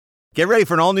Get ready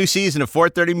for an all-new season of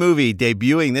 430 Movie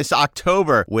debuting this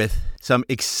October with some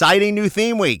exciting new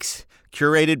theme weeks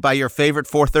curated by your favorite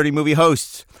 430 Movie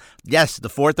hosts. Yes, the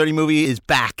 430 Movie is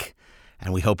back,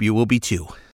 and we hope you will be too.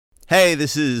 Hey,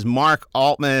 this is Mark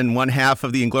Altman, one half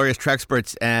of the Inglorious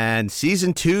Trexperts, and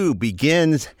Season 2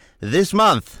 begins this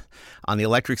month on the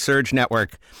Electric Surge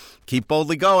Network. Keep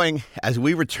boldly going as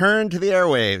we return to the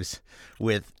airwaves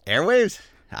with airwaves?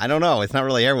 I don't know. It's not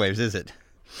really airwaves, is it?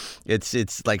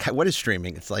 It's like, what is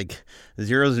streaming? It's like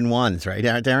zeros and ones, right,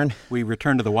 Darren? We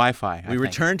return to the Wi-Fi. We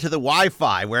return to the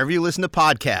Wi-Fi, wherever you listen to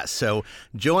podcasts. So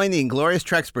join the Inglorious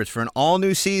Trexperts for an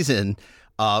all-new season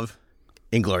of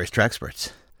Inglorious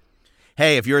Trexperts.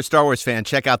 Hey, if you're a Star Wars fan,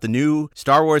 check out the new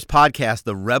Star Wars podcast,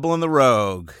 The Rebel and the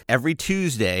Rogue, every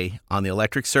Tuesday on the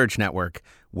Electric Surge Network,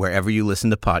 wherever you listen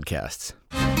to podcasts.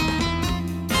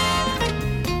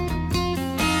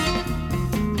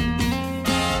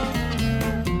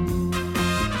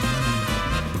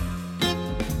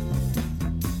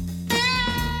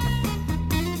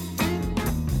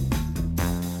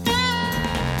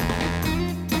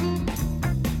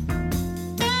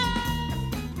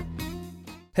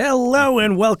 Hello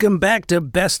and welcome back to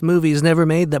Best Movies Never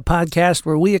Made, the podcast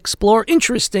where we explore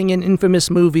interesting and infamous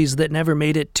movies that never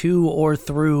made it to or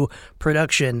through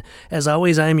production. As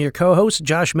always, I am your co-host,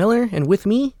 Josh Miller, and with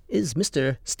me is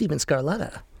Mr. Steven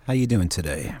Scarlatta. How you doing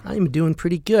today? I'm doing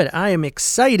pretty good. I am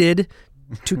excited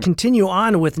to continue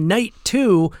on with night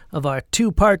 2 of our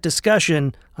 2-part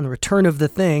discussion on Return of the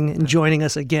Thing. And joining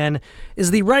us again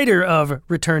is the writer of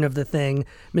Return of the Thing,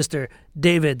 Mr.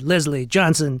 David Leslie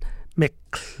Johnson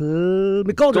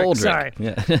McGoldrick. Sorry.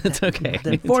 Yeah, it's okay.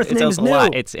 The fourth name's new.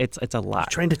 It's a lot.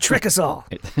 Trying to trick us all.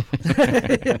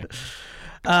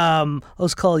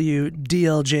 Let's call you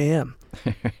DLJM.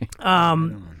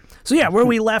 So yeah, where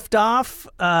we left off,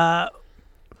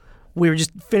 we were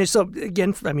just finished. So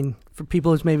again, for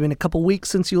people who's maybe been a couple weeks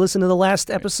since you listened to the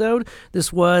last episode,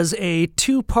 this was a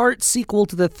 2-part sequel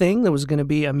to The Thing that was going to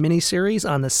be a miniseries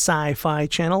on the Sci-Fi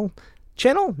Channel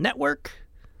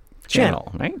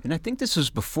Channel, right? And I think this was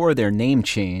before their name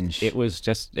change. It was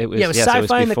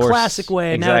Sci-Fi in the classic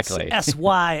way. Exactly. Now it's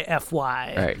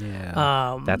SYFY. Right.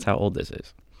 Yeah. That's how old this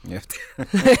is. Yeah.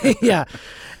 Yeah.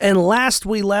 And last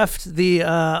we left the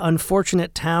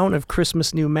unfortunate town of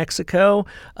Christmas, New Mexico.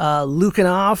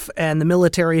 Lukinov and the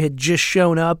military had just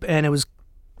shown up, and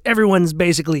everyone's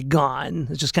basically gone.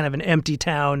 It's just kind of an empty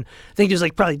town. I think there's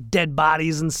probably dead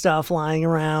bodies and stuff lying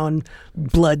around,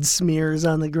 blood smears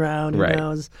on the ground. Who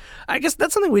knows? I guess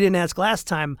that's something we didn't ask last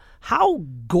time. How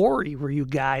gory were you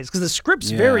guys? Because the script's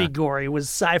very gory. Was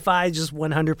Sci-Fi just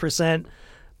 100%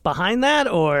 behind that,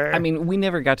 or? We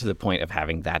never got to the point of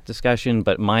having that discussion,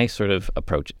 but my sort of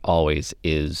approach always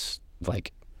is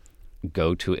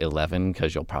go to 11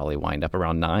 because you'll probably wind up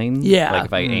around 9. Yeah.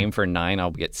 If I aim for 9,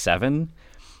 I'll get 7.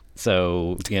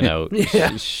 So,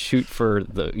 shoot for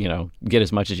get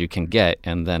as much as you can get,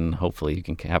 and then hopefully you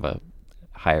can have a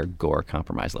higher gore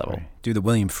compromise level. Right. Do the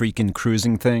William Friedkin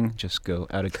cruising thing, just go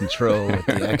out of control with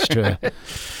the extra.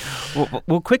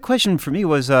 Well, quick question for me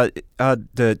was the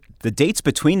dates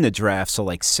between the drafts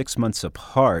are 6 months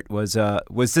apart. Was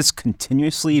this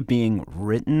continuously being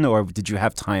written, or did you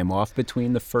have time off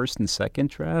between the first and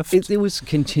second draft? It was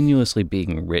continuously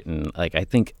being written. I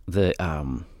think the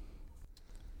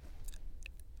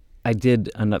I did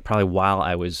probably while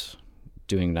I was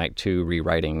doing night 2,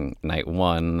 rewriting night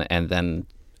 1, and then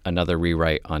another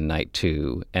rewrite on night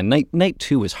 2. And night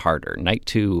 2 was harder. Night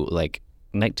 2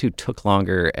 took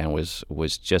longer and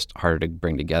was just harder to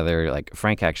bring together.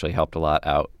 Frank actually helped a lot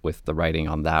out with the writing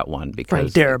on that one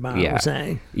because Frank Darabont was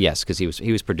saying. Yes, because he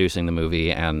was producing the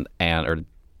movie and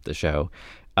the show,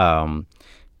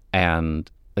 and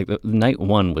night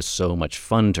 1 was so much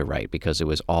fun to write because it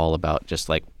was all about just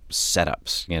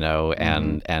setups,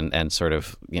 and sort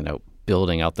of,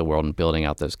 building out the world and building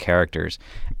out those characters.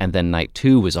 And then night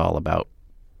 2 was all about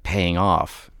paying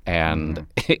off. And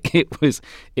it was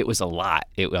a lot.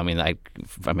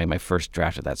 My first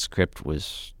draft of that script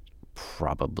was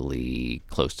probably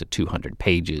close to 200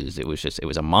 pages. It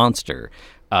was a monster.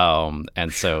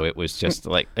 And so it was just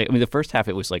the first half,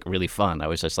 it was really fun. I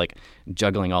was just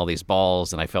juggling all these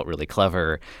balls and I felt really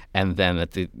clever. And then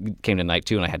came to night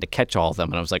 2 and I had to catch all of them.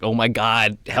 And I was like, oh my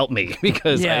God, help me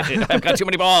because I've got too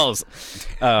many balls.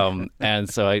 And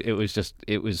so it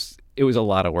was a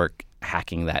lot of work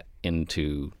hacking that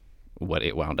into what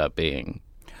it wound up being.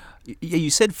 Yeah, you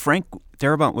said Frank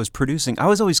Darabont was producing. I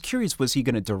was always curious, was he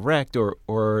going to direct or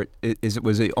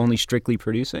was it only strictly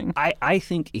producing? I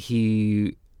think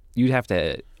you'd have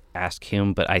to ask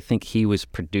him, but I think he was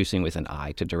producing with an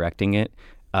eye to directing it.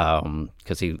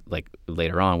 because he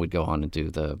later on would go on and do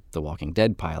the Walking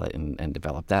Dead pilot and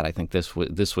develop that. I think this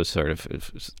was sort of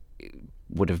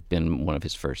would have been one of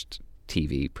his first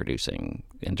TV producing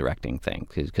and directing things,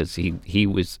 because he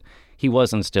was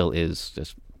and still is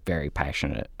just very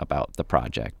passionate about the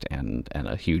project and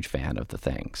a huge fan of the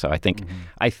thing. So I think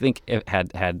if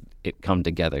had it come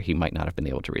together, he might not have been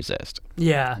able to resist.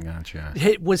 Yeah. Gotcha.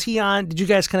 Was he on? Did you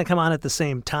guys kind of come on at the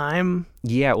same time?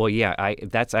 Yeah. Well, yeah.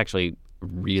 That's actually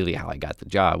really how I got the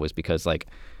job, was because it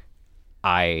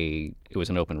was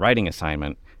an open writing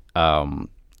assignment,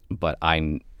 but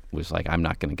I was like, I'm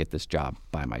not going to get this job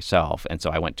by myself. And so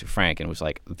I went to Frank and was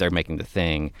like, they're making The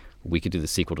Thing. We could do the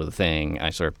sequel to The Thing. I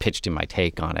sort of pitched him my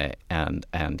take on it, and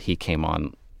he came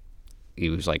on.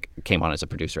 He came on as a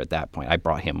producer at that point. I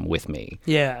brought him with me.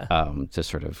 Yeah. To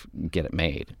sort of get it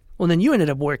made. Well, then you ended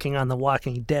up working on The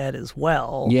Walking Dead as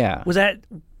well. Yeah. Was that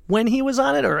when he was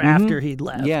on it or after he'd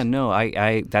left? Yeah, no,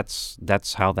 I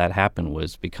that's how that happened,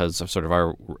 was because of sort of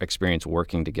our experience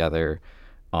working together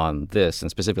on this,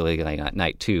 and specifically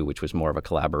Night 2, which was more of a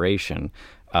collaboration.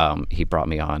 He brought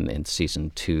me on in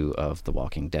season 2 of The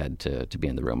Walking Dead to be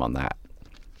in the room on that.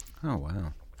 Oh,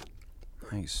 wow.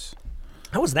 Nice.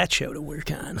 How was that show to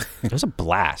work on? It was a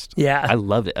blast. Yeah. I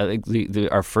loved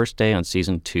it. Our first day on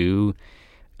season 2,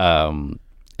 in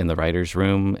the writer's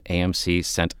room, AMC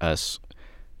sent us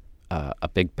a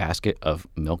big basket of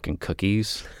milk and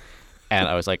cookies. And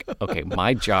I was like, okay,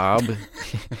 my job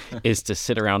is to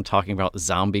sit around talking about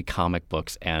zombie comic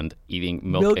books and eating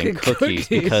milk and cookies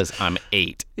because I'm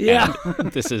 8. Yeah.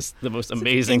 And this is the most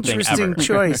amazing thing ever. Interesting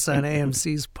choice on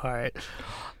AMC's part.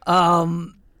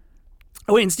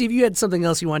 Wait, and Steve, you had something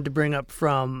else you wanted to bring up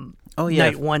from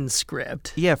Night 1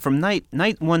 script. Yeah, from Night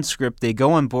 1 script, they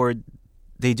go on board.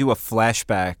 They do a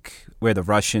flashback where the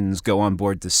Russians go on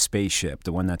board the spaceship,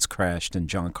 the one that's crashed in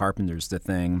John Carpenter's The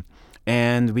Thing.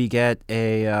 And we get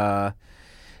as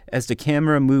the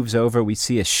camera moves over, we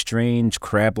see a strange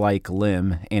crab-like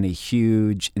limb and a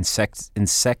huge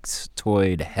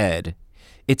insectoid head.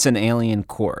 It's an alien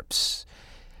corpse.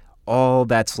 All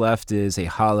that's left is a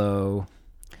hollow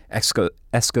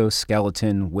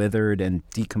exoskeleton, withered and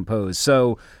decomposed.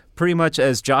 So pretty much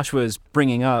as Joshua is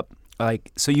bringing up,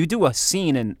 so you do a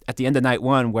scene at the end of Night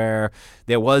 1 where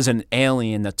there was an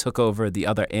alien that took over the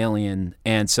other alien.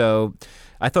 And so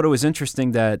I thought it was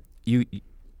interesting that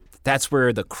that's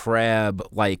where the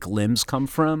crab-like limbs come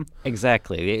from.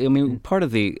 Exactly. I mean, part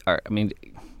of this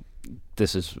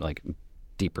is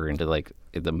deeper into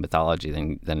the mythology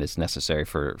than is necessary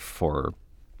for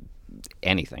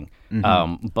anything.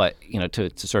 Mm-hmm. But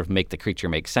to sort of make the creature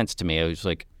make sense to me, I was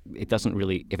like, it doesn't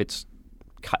really, if it's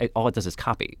all it does is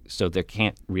copy, so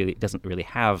it doesn't really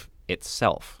have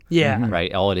itself. Yeah. Mm-hmm.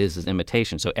 Right. All it is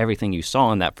imitation. So everything you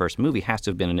saw in that first movie has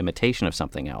to have been an imitation of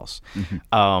something else.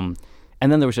 Mm-hmm.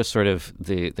 And then there was just sort of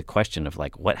the question of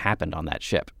what happened on that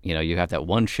ship. You have that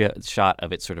one shot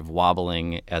of it sort of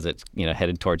wobbling as it's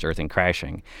headed towards Earth and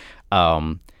crashing,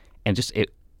 and just it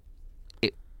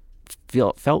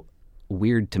felt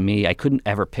weird to me. I couldn't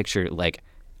ever picture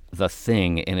the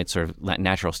Thing in its sort of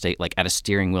natural state, at a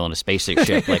steering wheel in a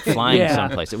spaceship, flying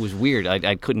someplace. It was weird.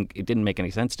 I couldn't. It didn't make any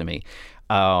sense to me.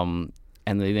 And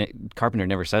Carpenter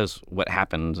never says what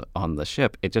happened on the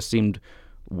ship. It just seemed,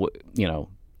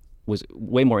 was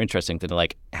way more interesting than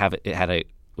have it had a.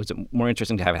 Was it more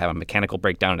interesting to have a mechanical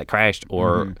breakdown and it crashed,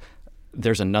 or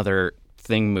there's another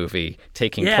Thing movie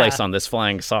taking place on this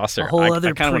flying saucer? A whole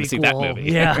other I kind of want to see that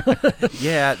movie. Yeah.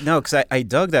 Yeah. No, because I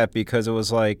dug that because it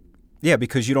was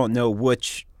because you don't know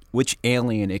which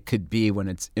alien it could be when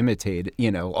it's imitated,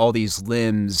 all these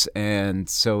limbs, and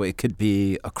so it could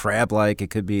be a crab-like,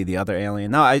 it could be the other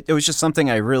alien. No, it was just something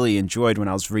I really enjoyed when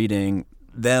I was reading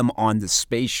them on the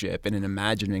spaceship and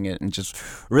imagining it, and just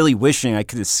really wishing I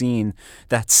could have seen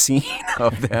that scene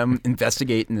of them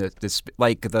investigating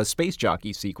the space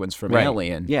jockey sequence from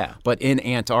Alien. Yeah. But in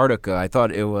Antarctica, I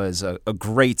thought it was a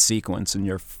great sequence,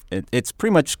 and it's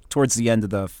pretty much towards the end of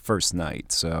the first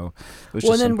night. So, it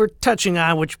was then we're touching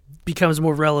on which becomes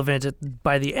more relevant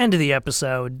by the end of the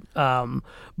episode.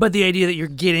 But the idea that you're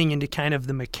getting into kind of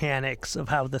the mechanics of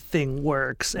how the Thing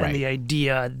works, and the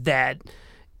idea that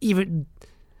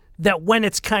that when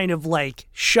it's kind of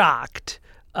shocked,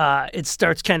 it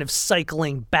starts kind of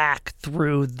cycling back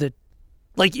through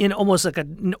in almost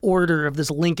an order of this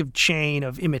link of chain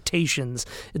of imitations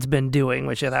it's been doing,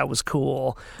 which I thought was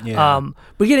cool. Yeah.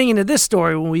 But getting into this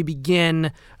story, when we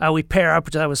begin, we pair up,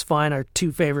 which I was fun, our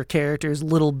two favorite characters,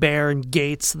 Little Bear and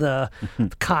Gates, the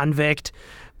convict.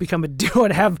 become a duo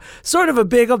and have sort of a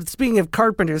big, speaking of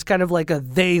Carpenters, kind of like a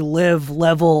They Live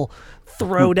level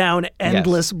throwdown,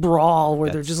 endless brawl where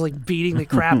they're just like beating the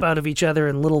crap out of each other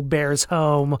in Little Bear's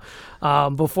home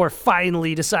before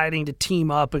finally deciding to team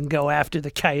up and go after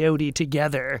the coyote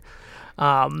together.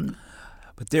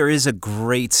 But there is a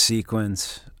great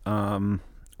sequence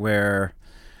where,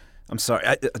 I'm sorry,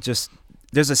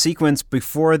 there's a sequence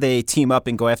before they team up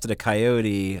and go after the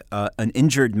coyote. An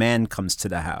injured man comes to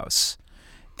the house.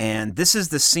 And this is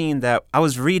the scene that I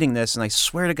was reading this, and I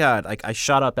swear to God, like I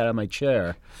shot up out of my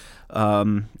chair.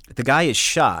 The guy is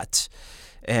shot,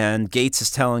 and Gates is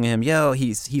telling him, "Yo,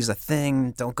 he's a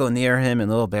thing. Don't go near him." And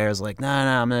Little Bear's like,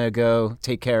 "Nah, I'm gonna go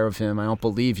take care of him. I don't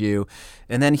believe you."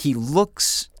 And then he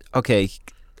looks. Okay,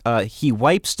 he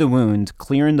wipes the wound,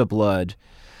 clearing the blood.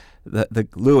 The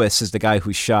Lewis is the guy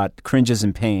who's shot, cringes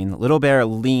in pain. Little Bear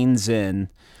leans in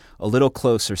a little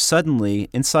closer. Suddenly,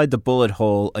 inside the bullet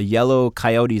hole, a yellow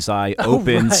coyote's eye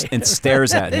opens and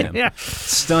stares at him.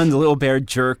 Stunned, Little Bear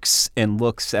jerks and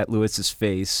looks at Lewis's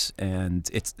face, and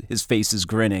his face is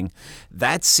grinning.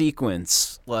 That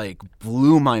sequence, like,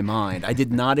 blew my mind. I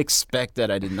did not expect that.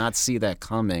 I did not see that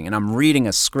coming. And I'm reading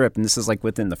a script, and this is like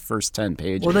within the first 10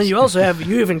 pages. Well, then you also have,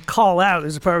 you even call out,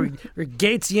 there's a part where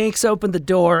Gates yanks open the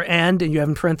door and you have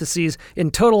in parentheses, in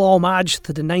total homage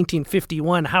to the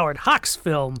 1951 Howard Hawks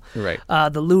film. Right.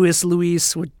 The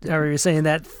Louis, however you're saying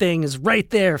that thing, is right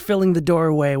there, filling the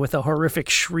doorway with a horrific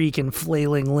shriek and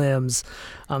flailing limbs.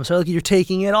 So like you're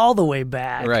taking it all the way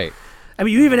back. Right. I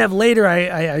mean, you even have later, I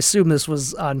assume this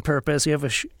was on purpose, you have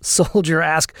a soldier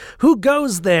ask, "Who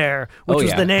goes there?" Which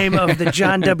was the name of the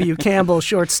John W. Campbell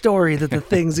short story that the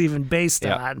thing's even based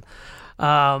on.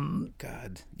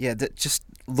 God. Yeah, just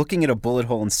looking at a bullet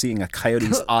hole and seeing a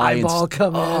coyote's eyeball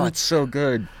come in. Oh, it's so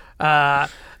good.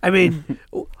 I mean,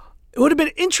 it would have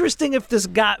been interesting if this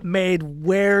got made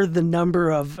where the number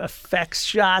of effects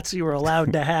shots you were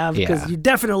allowed to have, because you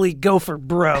definitely go for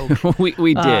broke.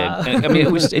 we did. I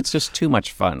mean, it's just too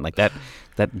much fun. Like that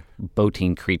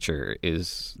Botine creature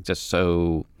is just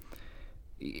so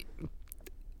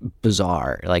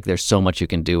bizarre. Like there's so much you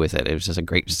can do with it. It was just a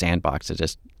great sandbox to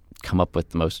just come up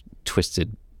with the most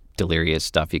twisted, delirious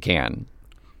stuff you can.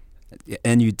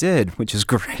 And you did, which is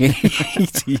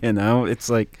great. You know, it's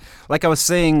like I was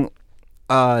saying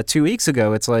 2 weeks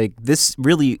ago, it's like this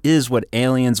really is what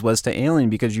Aliens was to Alien,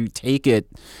 because you take it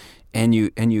and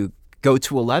you go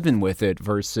to 11 with it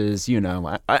versus, you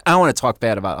know, I don't want to talk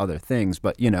bad about other things,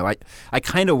 but, you know, I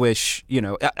kind of wish, you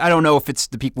know, I don't know if it's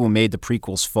the people who made the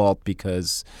prequels' fault,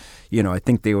 because, you know, I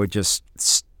think they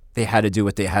had to do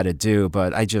what they had to do,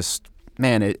 but I just...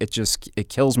 Man, it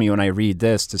kills me when I read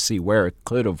this to see where it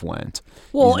could have went.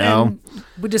 Well, you know? And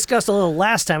we discussed a little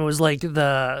last time. It was like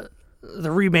the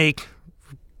remake,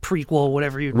 prequel,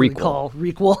 whatever you'd really call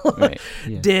requel, right.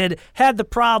 had the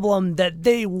problem that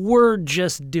they were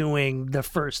just doing the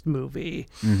first movie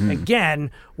again.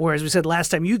 Whereas we said last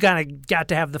time, you kind of got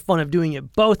to have the fun of doing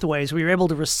it both ways. We were able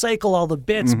to recycle all the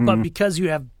bits, but because you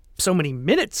have so many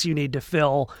minutes you need to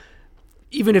fill.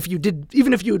 Even if you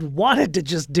had wanted to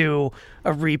just do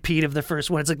a repeat of the first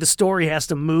one, it's like the story has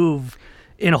to move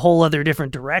in a whole other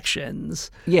different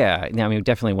directions. Yeah, I mean, we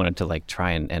definitely wanted to like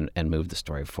try and move the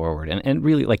story forward, and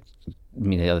really like, I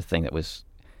mean, the other thing that was,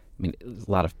 I mean, a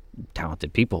lot of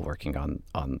talented people working on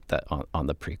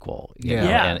the prequel. You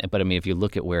know? But I mean, if you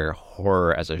look at where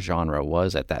horror as a genre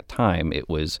was at that time, it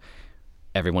was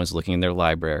everyone's looking in their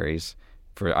libraries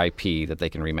for IP that they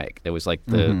can remake. It was like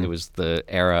it was the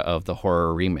era of the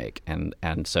horror remake, and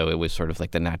so it was sort of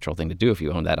like the natural thing to do if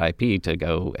you own that IP to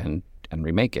go and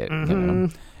remake it. You know?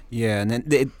 Yeah, and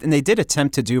then they did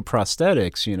attempt to do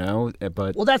prosthetics, you know,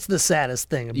 but that's the saddest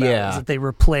thing about it, is that they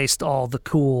replaced all the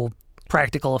cool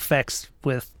practical effects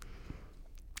with,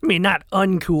 I mean, not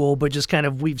uncool, but just kind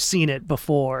of we've seen it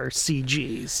before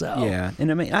CG. So yeah, and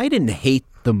I mean, I didn't hate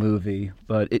the movie,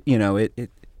 but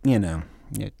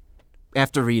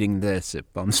after reading this, it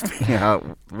bums me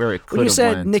out where it could have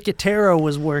went. When you said Nicotero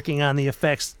was working on the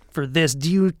effects for this,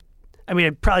 I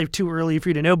mean, probably too early for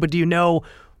you to know, but do you know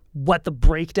what the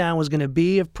breakdown was going to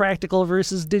be of practical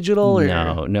versus digital?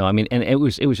 Or? No. I mean, and it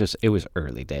was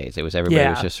early days. It was everybody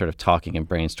was just sort of talking and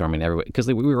brainstorming, because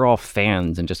we were all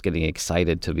fans and just getting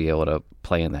excited to be able to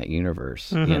play in that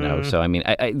universe. You know, so I mean,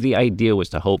 the idea was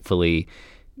to hopefully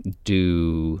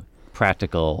do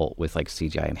practical with like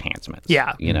CGI enhancements.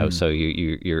 Yeah. You know, so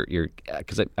you're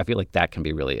because I feel like that can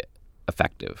be really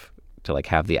effective to like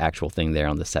have the actual thing there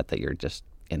on the set that you're just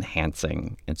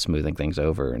enhancing and smoothing things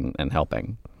over and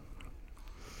helping.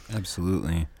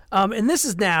 Absolutely. And this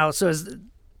is now, so as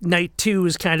Night 2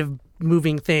 is kind of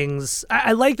moving things.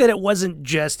 I like that it wasn't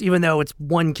just, even though it's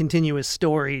one continuous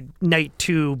story, Night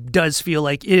 2 does feel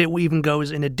like it even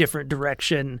goes in a different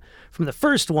direction from the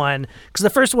first one, because the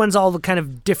first one's all the kind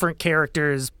of different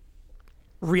characters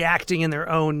reacting in their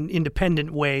own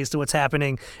independent ways to what's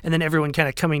happening, and then everyone kind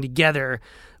of coming together,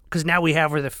 because now we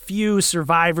have where the few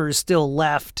survivors still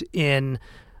left in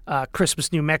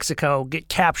Christmas, New Mexico, get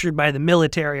captured by the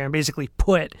military and basically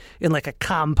put in like a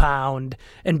compound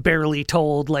and barely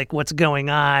told like what's going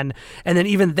on. And then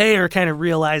even they are kind of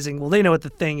realizing, well, they know what the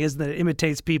thing is, that it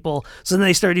imitates people. So then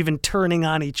they start even turning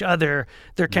on each other.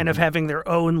 They're kind of having their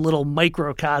own little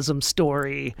microcosm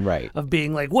story of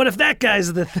being like, what if that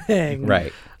guy's the thing?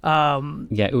 Right.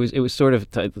 Yeah, it was sort of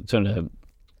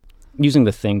using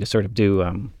the thing to sort of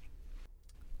do.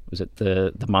 Was it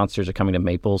the monsters are coming to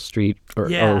Maple Street or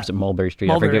was it Mulberry Street?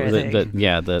 Mulberry, I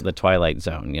forget. The Twilight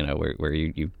Zone. You know, where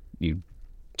you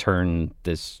turn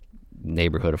this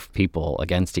neighborhood of people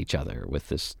against each other with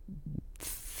this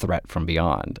threat from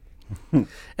beyond.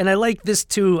 And I like this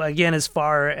too. Again, as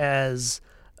far as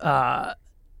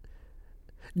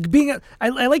being,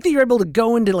 I like that you're able to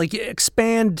go into like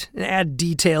expand and add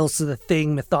details to the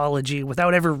Thing mythology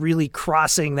without ever really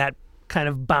crossing that kind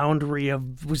of boundary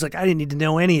of, was like, I didn't need to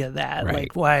know any of that. Right.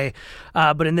 Like why?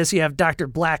 But in this, you have Dr.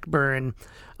 Blackburn,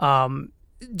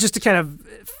 just to kind of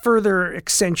further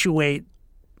accentuate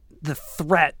the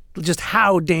threat, just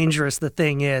how dangerous the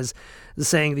Thing is,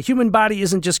 saying the human body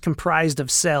isn't just comprised of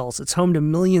cells. It's home to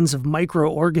millions of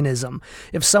microorganisms.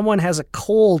 If someone has a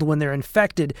cold when they're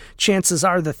infected, chances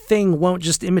are the Thing won't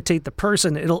just imitate the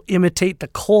person. It'll imitate the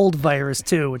cold virus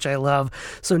too, which I love.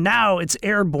 So now it's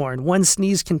airborne. One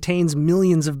sneeze contains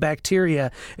millions of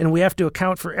bacteria, and we have to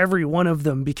account for every one of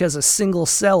them because a single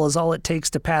cell is all it takes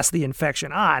to pass the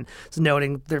infection on. So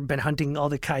noting they've been hunting all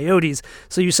the coyotes.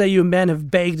 So you say you men have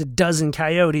bagged a dozen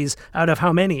coyotes out of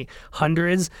how many?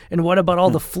 Hundreds? And what about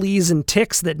all the fleas and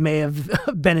ticks that may have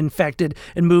been infected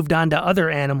and moved on to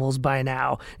other animals by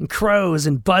now? And crows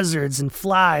and buzzards and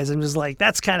flies. I'm just like,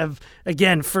 that's kind of,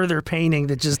 again, further painting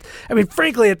that just, I mean,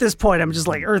 frankly, at this point, I'm just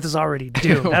like, Earth is already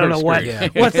doomed. I don't know what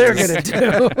they're going to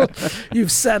do.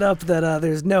 You've set up that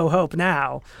there's no hope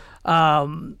now.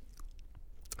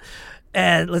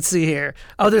 And let's see here.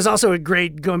 Oh, there's also a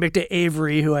great, going back to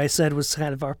Avery, who I said was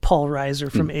kind of our Paul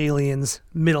Reiser from Aliens,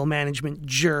 middle management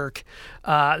jerk.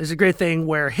 There's a great thing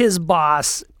where his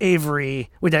boss, Avery,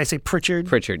 what did I say, Pritchard?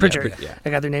 Pritchard. Yeah. I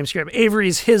got their names screwed up.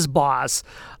 Avery's his boss,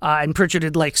 and Pritchard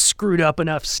had like screwed up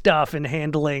enough stuff in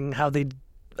handling how they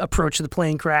approach the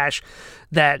plane crash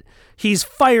that he's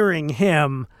firing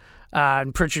him.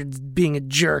 And Pritchard, being a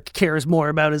jerk, cares more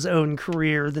about his own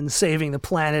career than saving the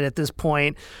planet at this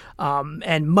point.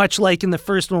 And much like in the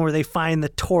first one where they find the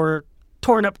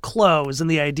torn up clothes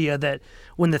and the idea that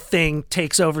when the Thing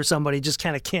takes over somebody, just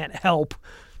kind of can't help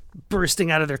bursting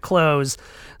out of their clothes.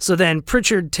 So then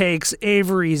Pritchard takes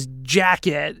Avery's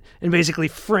jacket and basically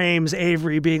frames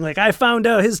Avery being like, I found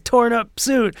out his torn up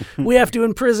suit. We have to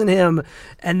imprison him.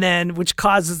 And then, which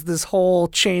causes this whole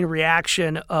chain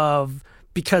reaction of,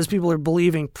 because people are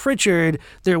believing Pritchard,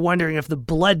 they're wondering if the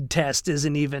blood test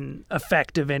isn't even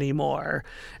effective anymore.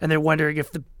 And they're wondering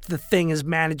if the Thing has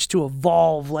managed to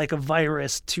evolve like a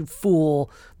virus to fool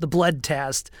the blood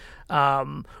test,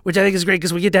 which I think is great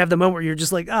because we get to have the moment where you're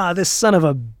just like, this son of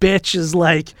a bitch is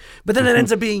like, but then it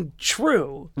ends up being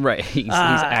true. Right. He's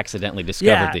accidentally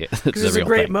discovered the real thing. Because there's a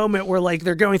great moment where like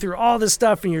they're going through all this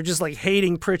stuff and you're just like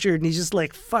hating Pritchard and he's just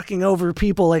like fucking over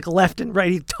people like left and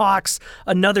right. He talks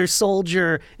another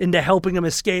soldier into helping him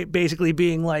escape, basically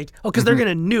being like, because they're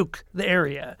going to nuke the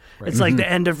area. Right. It's like the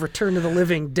end of Return of the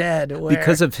Living Dead. Where,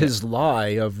 because of his lie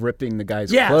of ripping the guy's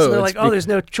clothes. Yeah, so they're like, there's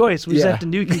no choice. We just have to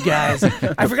nuke you guys.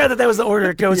 I forgot that was the order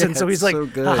it goes in. So he's like,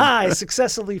 aha, I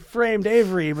successfully framed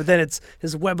Avery. But then it's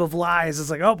his web of lies.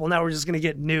 It's like, well, now we're just going to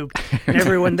get nuked. And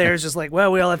everyone there is just like,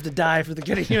 well, we all have to die for the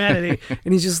good of humanity.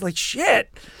 And he's just like,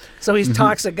 shit. So he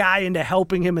talks a guy into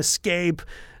helping him escape.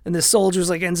 And the soldiers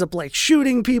like ends up like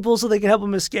shooting people so they can help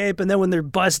him escape. And then when they're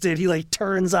busted, he like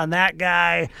turns on that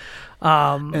guy.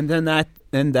 And then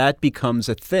that becomes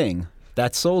a thing.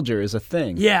 That soldier is a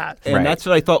thing. Yeah. And that's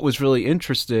what I thought was really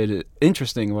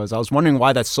interesting was I was wondering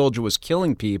why that soldier was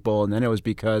killing people, and then it was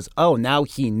because, now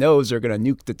he knows they're going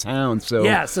to nuke the town.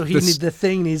 So so the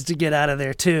Thing needs to get out of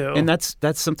there too. And that's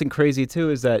something crazy too,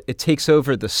 is that it takes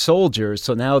over the soldiers,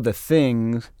 so now the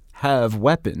Thing have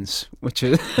weapons, which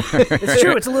is it's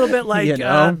true. It's a little bit like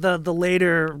the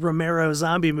later Romero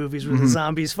zombie movies where the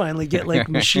zombies finally get like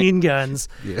machine guns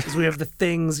because we have the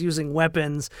Things using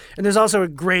weapons. And there's also a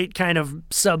great kind of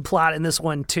subplot in this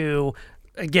one too,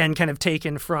 again, kind of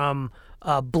taken from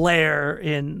Blair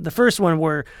in the first one,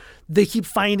 where they keep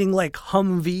finding like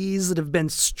Humvees that have been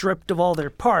stripped of all their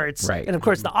parts. Right. And of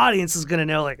course, the audience is going to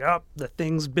know, like, oh, the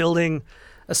thing's building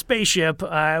a spaceship.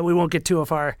 We won't get too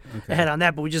far ahead on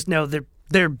that, but we just know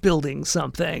they're building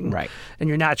something. Right. And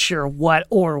you're not sure what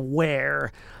or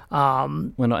where.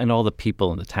 And all the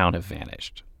people in the town have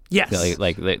vanished. Yes.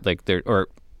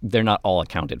 They're not all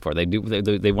accounted for. They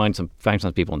find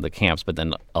some people in the camps, but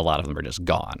then a lot of them are just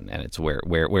gone. And it's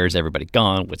where's everybody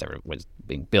gone? What's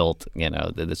being built? You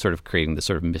know, they're sort of creating this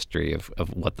sort of mystery of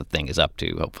what the thing is up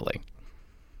to. Hopefully,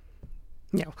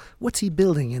 you know, what's he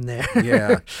building in there?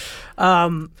 Yeah.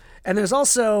 And there's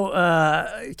also,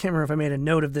 I can't remember if I made a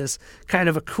note of this, kind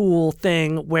of a cool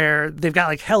thing where they've got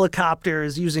like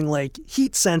helicopters using like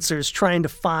heat sensors trying to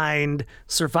find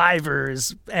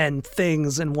survivors and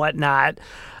things and whatnot.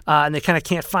 And they kind of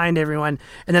can't find everyone.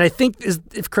 And then I think,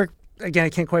 if correct, again, I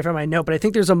can't quite find my note, but I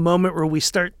think there's a moment where we've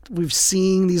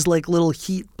seen these like little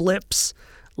heat blips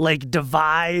like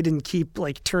divide and keep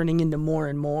like turning into more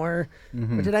and more.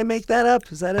 Mm-hmm. Or did I make that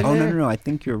up? Is that it? Oh, no. I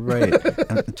think you're right.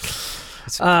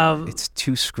 It's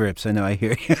two scripts. I know. I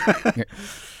hear you. A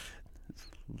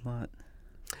lot.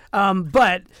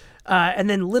 And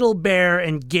then Little Bear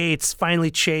and Gates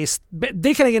finally chase.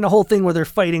 They kind of get in a whole thing where they're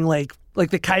fighting like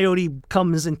the coyote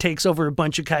comes and takes over a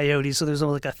bunch of coyotes. So there's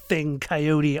like a thing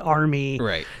coyote army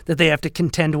that they have to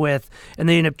contend with, and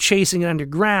they end up chasing it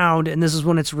underground. And this is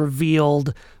when it's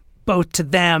revealed, both to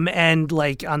them and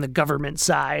like on the government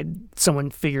side, someone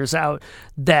figures out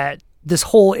that this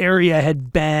whole area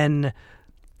had been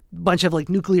bunch of like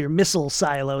nuclear missile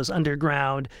silos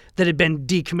underground that had been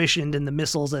decommissioned, and the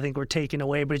missiles I think were taken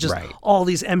away, but it's just all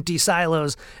these empty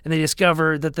silos. And they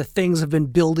discover that the things have been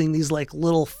building these like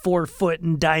little 4 foot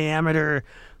in diameter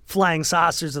flying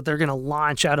saucers that they're going to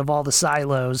launch out of all the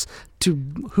silos to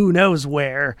who knows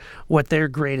where, what their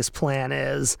greatest plan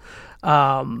is.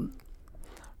 And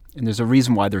there's a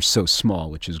reason why they're so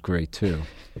small, which is great too.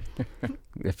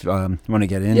 If you want to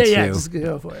get into, just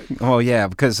go for it. Oh yeah,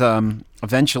 because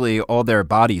eventually all their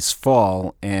bodies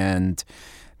fall and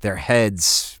their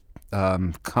heads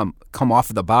come off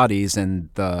of the bodies, and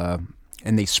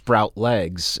they sprout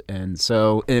legs, and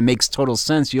so it makes total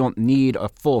sense. You don't need a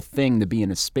full thing to be in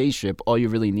a spaceship. All you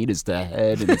really need is the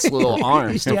head and its little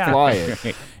arms to fly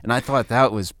it. And I thought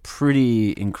that was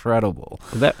pretty incredible.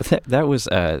 That was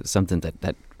something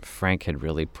that Frank had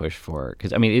really pushed for,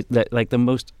 because I mean,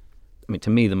 to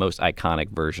me, the most iconic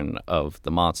version of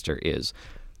the monster is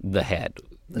the head,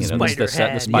 the spider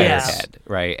head,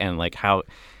 right? And like how,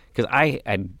 because I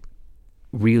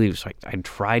really was like, I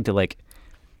tried to like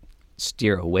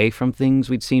steer away from things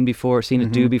we'd seen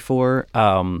it do before,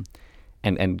 and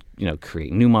you know,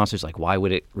 create new monsters. Like, why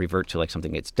would it revert to like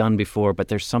something it's done before? But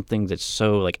there's something that's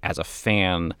so like, as a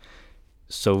fan,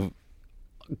 so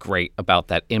great about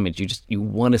that image. You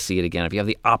want to see it again. If you have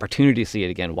the opportunity to see it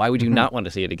again, why would you not want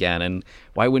to see it again? And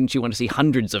why wouldn't you want to see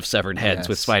hundreds of severed heads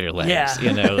with spider legs? Yeah.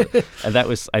 You know, and that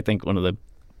was, I think, one of the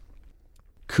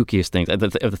kookiest things of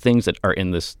the things that are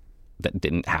in this that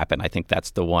didn't happen. I think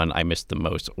that's the one I missed the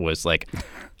most, was like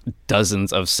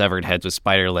dozens of severed heads with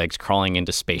spider legs crawling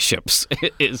into spaceships.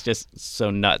 It's just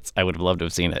so nuts. I would have loved to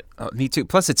have seen it. Me too.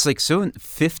 Plus, it's like so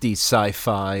 50s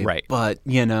sci-fi, right? But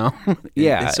you know,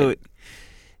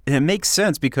 it makes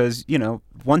sense because, you know,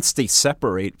 once they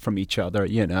separate from each other,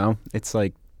 you know, it's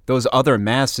like those other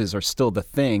masses are still the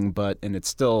thing, and it's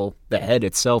still, the head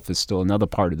itself is still another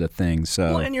part of the thing.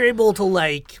 So, well, and you're able to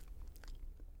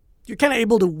you're kind of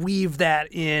able to weave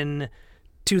that in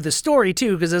to the story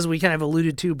too, because as we kind of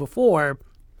alluded to before,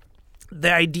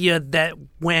 the idea that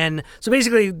so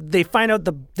basically they find out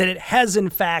that it has in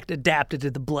fact adapted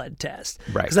to the blood test.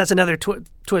 Right. Because that's another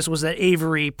twist, was that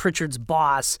Avery, Pritchard's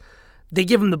boss, they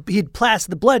give him he'd passed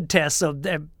the blood test,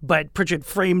 but Pritchard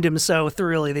framed him so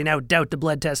thoroughly they now doubt the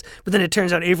blood test. But then it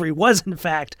turns out Avery was in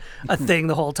fact a thing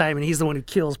the whole time, and he's the one who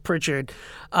kills Pritchard.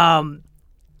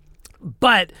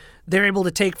 But they're able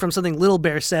to take from something Little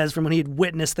Bear says from when he had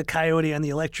witnessed the coyote on the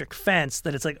electric fence,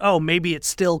 that it's like, oh, maybe it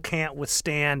still can't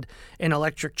withstand an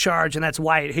electric charge, and that's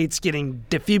why it hates getting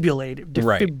defibrillated.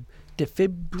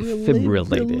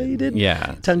 Defibrillated?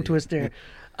 Yeah. Tongue twister.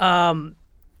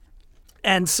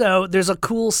 And so there's a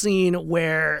cool scene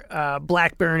where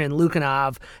Blackburn and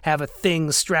Lukanov have a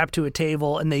thing strapped to a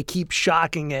table, and they keep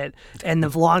shocking it. And the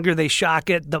longer they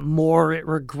shock it, the more it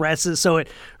regresses. So it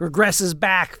regresses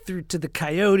back through to the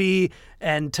coyote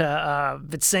and to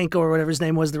Vitsenko, or whatever his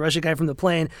name was, the Russian guy from the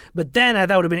plane. But then I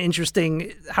thought it would have been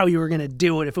interesting how you were going to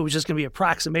do it, if it was just going to be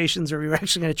approximations, or you were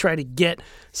actually going to try to get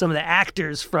some of the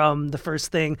actors from the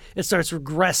first thing. It starts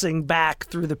regressing back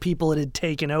through the people it had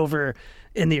taken over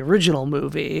in the original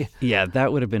movie. Yeah,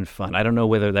 that would have been fun. I don't know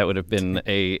whether that would have been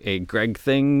a Greg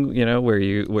thing, where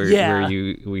you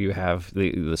have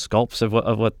the sculpts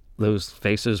of what those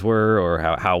faces were, or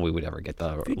how we would ever get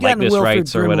the likeness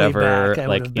rights or whatever.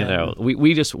 We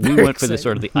went for the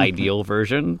sort of the ideal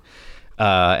version,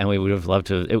 and we would have loved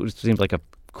to. It seems like a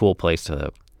cool place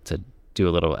to do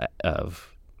a little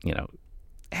of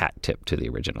hat tip to the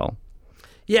original.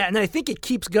 Yeah, and I think it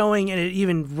keeps going, and it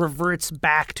even reverts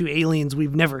back to aliens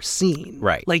we've never seen.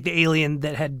 Right. Like the alien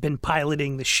that had been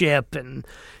piloting the ship and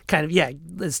kind of,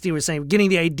 as Steve was saying, getting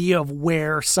the idea of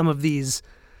where some of these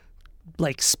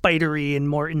like spidery and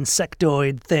more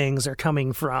insectoid things are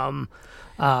coming from.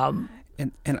 And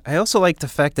I also like the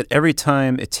fact that every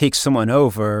time it takes someone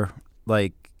over,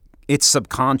 like it's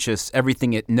subconscious,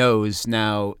 everything it knows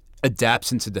now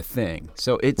adapts into the thing.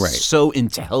 So it's so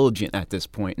intelligent at this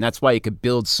point, and that's why it could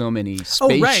build so many spaceships.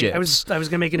 Oh, right. I was going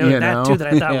to make a note of that, too,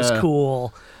 that I thought was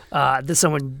cool. That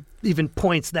someone even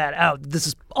points that out. This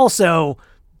is also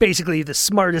basically the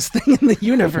smartest thing in the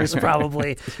universe,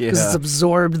 probably, because it's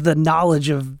absorbed the knowledge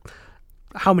of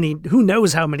who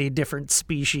knows how many different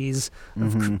species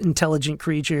of intelligent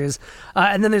creatures.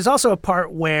 And then there's also a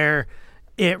part where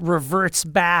it reverts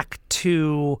back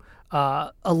to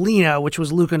Alina, which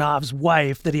was Lukinov's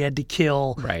wife that he had to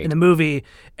kill in the movie.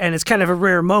 And it's kind of a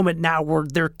rare moment now where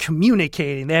they're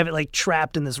communicating. They have it like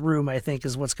trapped in this room, I think,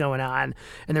 is what's going on.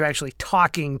 And they're actually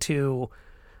talking to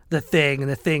the thing, and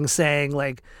the thing saying,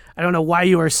 like, I don't know why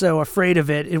you are so afraid of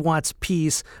it. It wants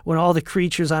peace. When all the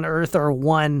creatures on Earth are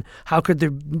one, how could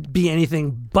there be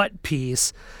anything but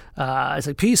peace? It's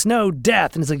like, peace, no,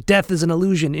 death. And it's like, death is an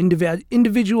illusion.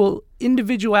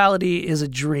 Individuality is a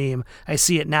dream. I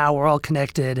see it now. We're all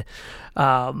connected. It's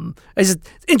an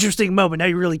interesting moment. Now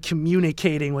you're really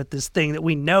communicating with this thing that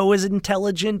we know is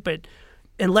intelligent, but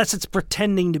unless it's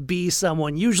pretending to be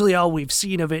someone, usually all we've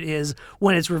seen of it is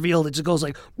when it's revealed, it just goes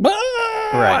like,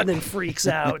 and then freaks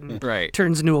out and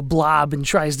turns into a blob and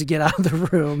tries to get out of the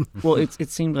room. Well, it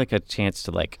seemed like a chance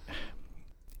to like,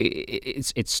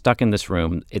 it's stuck in this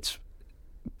room. It's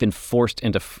been forced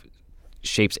into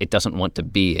shapes it doesn't want to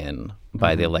be in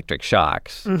by the electric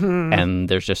shocks, and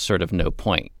there's just sort of no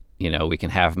point. We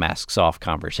can have masks off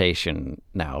conversation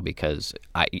now because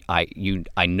I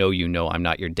know I'm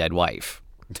not your dead wife.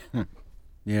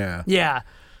 Yeah.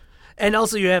 And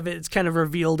also it's kind of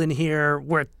revealed in here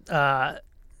where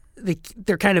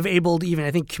they're kind of able to even,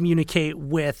 I think, communicate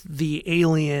with the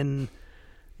alien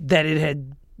that it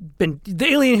had been, the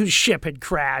alien whose ship had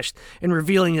crashed, and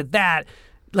revealing that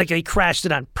like they crashed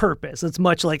it on purpose. It's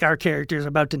much like our characters are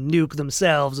about to nuke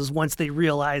themselves, as once they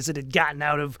realized it had gotten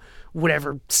out of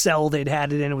whatever cell they'd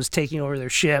had it in and was taking over their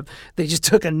ship, they just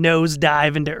took a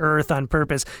nosedive into Earth on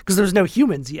purpose because there was no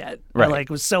humans yet. Right. Like, it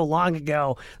was so long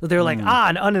ago that they were like,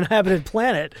 an uninhabited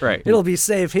planet. Right. It'll be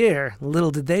safe here.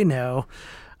 Little did they know.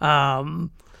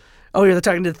 They're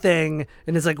talking to the thing,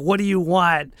 and it's like, what do you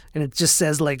want? And it just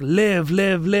says, like, live,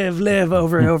 live, live, live,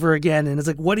 over and over again. And it's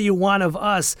like, what do you want of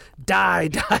us? Die,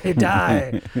 die,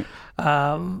 die.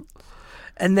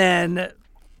 And then,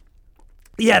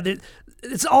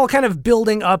 it's all kind of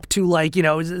building up to, like,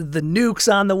 the nuke's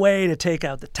on the way to take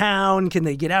out the town. Can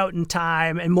they get out in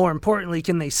time? And more importantly,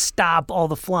 can they stop all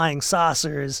the flying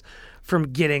saucers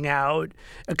from getting out?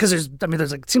 Because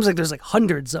it seems like there's like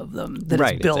hundreds of them that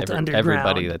is built underground.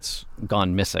 Everybody that's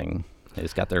gone missing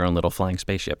has got their own little flying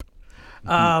spaceship.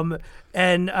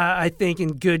 And I think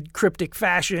in good cryptic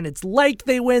fashion, it's like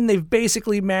they win. They've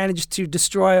basically managed to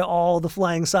destroy all the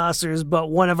flying saucers, but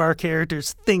one of our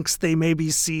characters thinks they maybe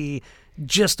see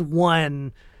just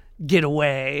one get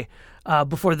away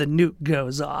before the nuke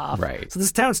goes off. Right. So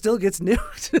this town still gets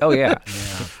nuked. Oh, yeah.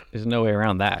 There's no way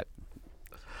around that.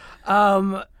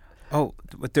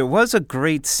 But there was a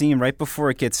great scene right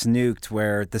before it gets nuked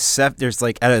where there's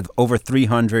like out of over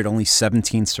 300, only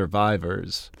 17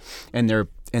 survivors, and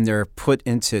they're put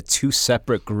into two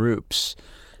separate groups.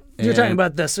 You're talking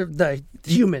about the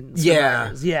humans.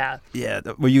 Yeah. Yeah.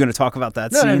 Were you going to talk about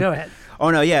that scene? No, go ahead. Oh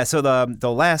no, yeah. So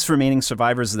the last remaining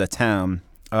survivors of the town,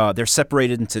 they're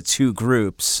separated into two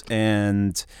groups,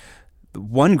 and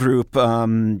one group.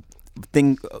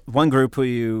 One group who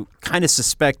you kind of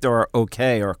suspect are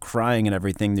okay or crying and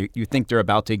everything, you think they're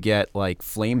about to get like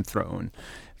flame thrown,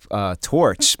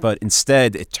 torch, but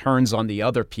instead it turns on the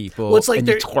other people. Well, it's like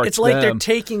they're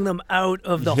taking them out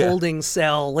of the holding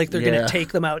cell, like they're going to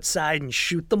take them outside and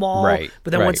shoot them all. Right.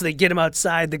 But then once they get them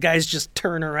outside, the guys just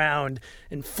turn around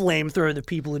and flamethrower the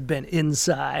people who'd been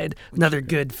inside. Another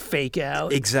good fake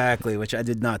out. Exactly, which I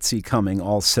did not see coming.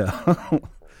 Also.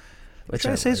 Which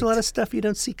Trying I to say there's a liked. lot of stuff you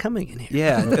don't see coming in here.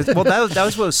 Yeah, well, that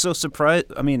was what was so surprised.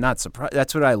 I mean, not surprised.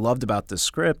 That's what I loved about the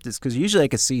script is because usually I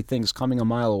could see things coming a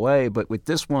mile away, but with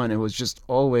this one, it was just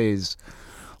always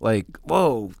like,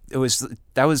 whoa!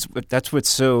 That's what's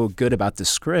so good about the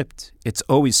script. It's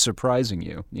always surprising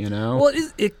you, you know. Well,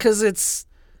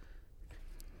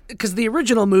 because the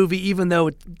original movie, even though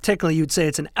technically you'd say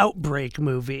it's an outbreak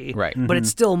movie, Right. but it's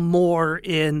still more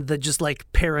in the just like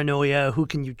paranoia, who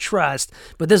can you trust?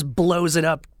 But this blows it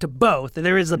up to both.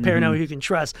 There is the paranoia who can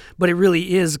trust, but it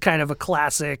really is kind of a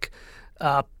classic,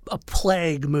 a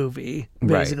plague movie,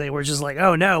 basically. Where it's just like,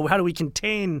 oh no, how do we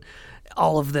contain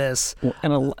all of this? Well,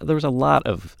 and there was a lot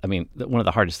of, I mean, one of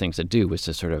the hardest things to do was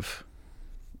to sort of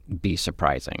be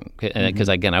surprising. Because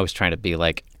again, I was trying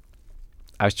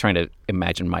to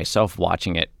imagine myself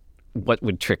watching it, what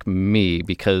would trick me,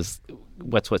 because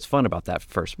what's fun about that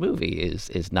first movie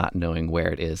is not knowing where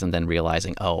it is and then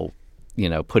realizing,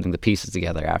 putting the pieces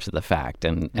together after the fact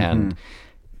and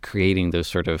creating those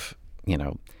sort of,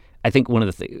 I think one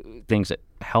of the things that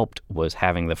helped was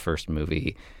having the first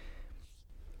movie.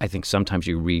 I think sometimes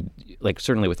you read, like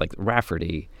certainly with like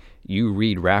Rafferty, you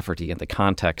read Rafferty in the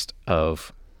context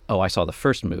of, oh, I saw the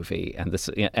first movie, and this,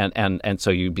 and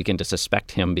so you begin to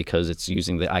suspect him because it's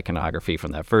using the iconography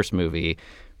from that first movie,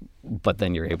 but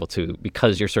then you're able to,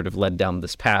 because you're sort of led down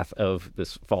this path of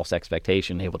this false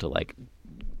expectation, able to like,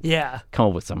 come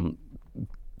up with some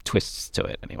twists to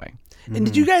it anyway. And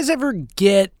did you guys ever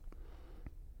get,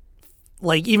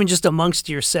 like, even just amongst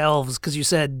yourselves, because you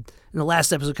said in the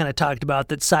last episode kind of talked about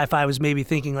that Sci-Fi was maybe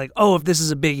thinking like, oh, if this is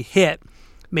a big hit,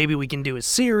 maybe we can do a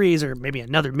series or maybe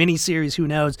another mini-series, who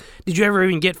knows? Did you ever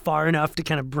even get far enough to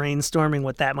kind of brainstorming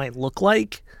what that might look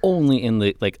like? Only in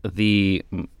the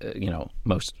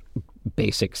most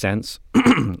basic sense,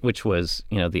 which was,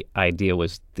 the idea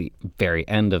was the very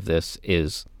end of this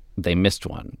is they missed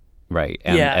one, right?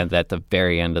 And that the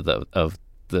very end of the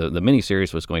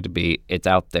miniseries was going to be it's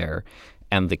out there,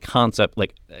 and the concept,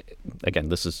 like, again,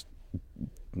 this is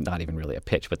not even really a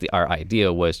pitch, but our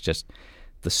idea was just,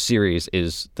 the series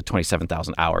is the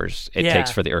 27,000 hours it takes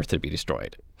for the Earth to be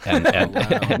destroyed,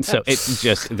 and so it's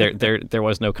just there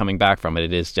was no coming back from it.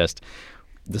 It is just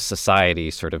the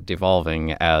society sort of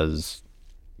devolving as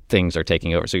things are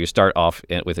taking over. So you start off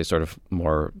with a sort of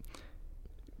more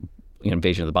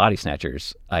Invasion of the Body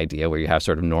Snatchers idea, where you have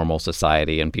sort of normal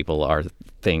society and people are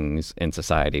things in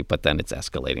society, but then it's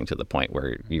escalating to the point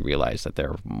where you realize that there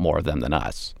are more of them than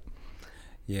us.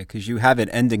 Yeah, because you have it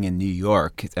ending in New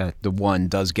York. The one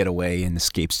does get away and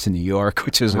escapes to New York,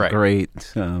 which is a great,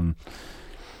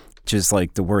 just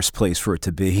like the worst place for it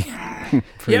to be.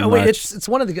 Yeah, wait, it's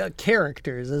one of the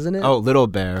characters, isn't it? Oh, Little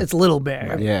Bear. It's Little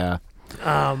Bear. Yeah.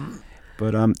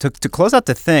 But to close out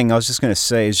the thing, I was just going to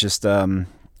say is just, and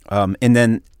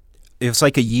then it was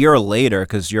like a year later,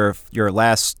 because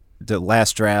the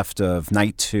last draft of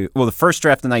Night 2, well, the first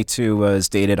draft of Night 2 was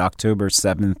dated October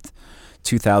 7th,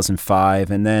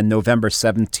 2005, and then November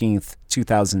 17th,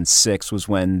 2006 was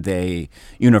when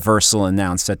Universal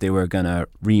announced that they were going to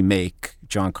remake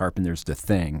John Carpenter's The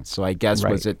Thing. So I guess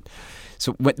was it?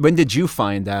 So when did you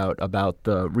find out about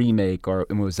the remake, or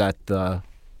was that the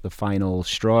final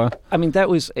straw? I mean, that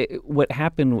was what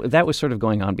happened. That was sort of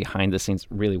going on behind the scenes,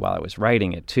 really, while I was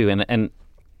writing it too, and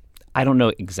I don't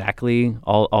know exactly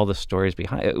all the stories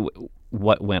behind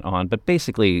what went on, but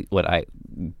basically what I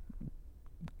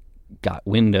got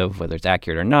wind of, whether it's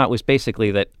accurate or not, was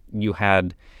basically that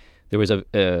there was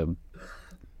a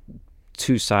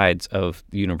two sides of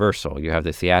Universal. You have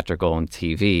the theatrical and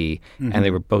TV, and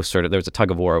they were both sort of, there was a tug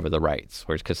of war over the rights,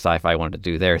 whereas because Sci-Fi wanted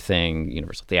to do their thing,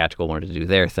 Universal Theatrical wanted to do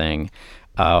their thing.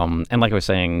 And like I was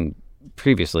saying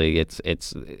previously, it's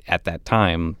at that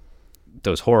time,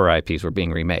 those horror IPs were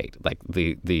being remade. Like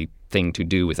the thing to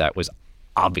do with that was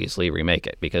obviously remake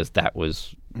it, because that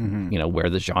was where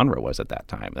the genre was at that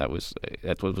time. That was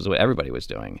what everybody was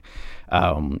doing,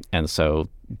 and so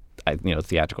the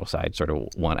theatrical side sort of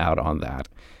won out on that,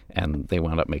 and they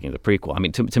wound up making the prequel. I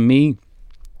mean, to me,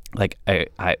 like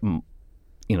I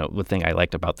the thing I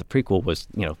liked about the prequel was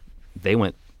they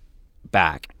went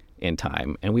back in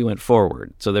time and we went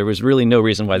forward, so there was really no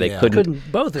reason why they couldn't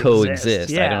both coexist.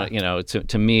 Yeah. I don't,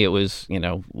 to me it was,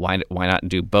 why not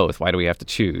do both? Why do we have to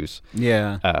choose?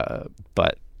 Yeah.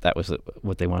 But that was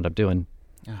what they wound up doing.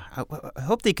 I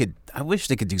hope they could. I wish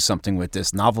they could do something with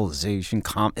this novelization,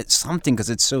 something, because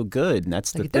it's so good, and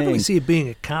that's the I could thing. definitely see it being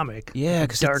a comic. Yeah,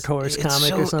 like a Dark Horse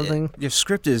comic or something. Your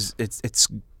script is it's.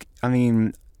 I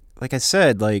mean, like I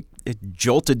said, like it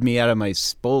jolted me out of my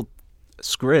both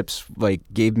scripts. Like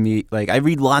gave me I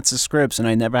read lots of scripts, and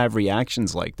I never have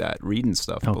reactions like that reading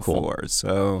stuff before. Cool.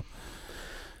 So.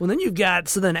 Well, then you've got,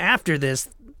 so then after this,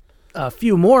 a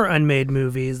few more unmade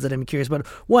movies that I'm curious about.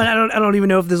 One, I don't even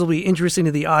know if this will be interesting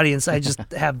to the audience. I just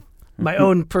have my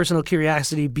own personal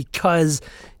curiosity because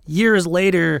years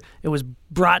later it was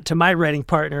brought to my writing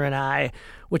partner and I,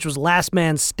 which was Last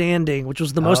Man Standing, which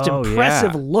was the most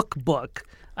impressive lookbook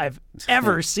I've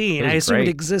ever seen. I assumed it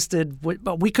existed,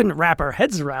 but we couldn't wrap our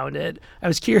heads around it. I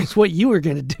was curious what you were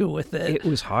going to do with it. It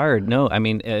was hard. No, I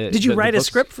mean, did you write a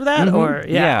script for that, or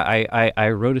I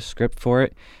wrote a script for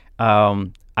it.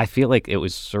 I feel like it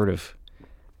was sort of,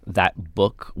 that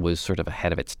book was sort of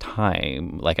ahead of its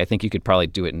time. Like, I think you could probably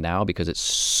do it now because it's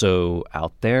so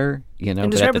out there, you know.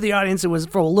 And describe to the audience, it was,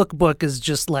 for a lookbook, is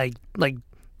just like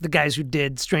the guys who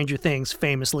did Stranger Things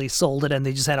famously sold it, and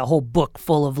they just had a whole book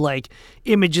full of like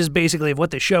images basically of what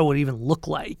the show would even look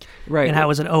like. Right. And how it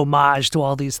was an homage to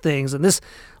all these things. And this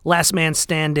Last Man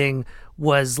Standing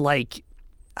was like,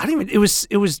 it was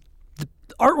the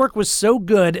artwork was so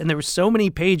good and there were so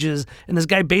many pages, and this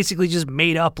guy basically just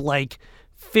made up like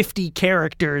 50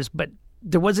 characters, but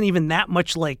there wasn't even that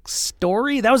much like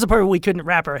story. That was the part where we couldn't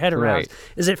wrap our head around. Right.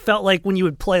 Is it felt like when you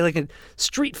would play like a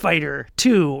Street Fighter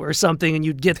 2 or something, and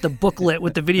you'd get the booklet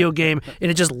with the video game, and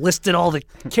it just listed all the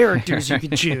characters you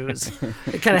could choose.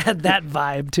 It kind of had that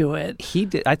vibe to it. He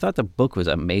did. I thought the book was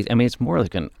amazing. I mean, it's more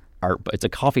like an art. It's a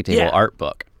coffee table art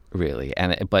book, really.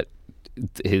 But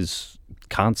his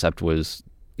concept was,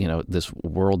 you know, this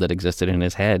world that existed in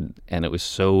his head, and it was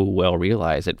so well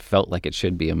realized. It felt like it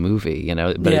should be a movie, you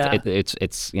know. But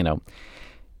it's you know,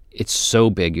 it's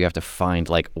so big. You have to find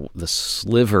like the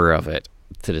sliver of it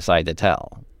to decide to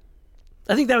tell.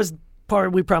 I think that was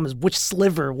part we promised which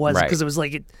sliver was, because it was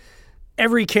like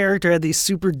every character had these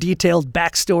super detailed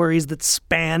backstories that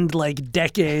spanned like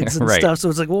decades and stuff. So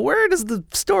it's like, well, where does the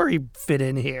story fit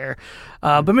in here?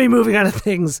 But maybe moving on to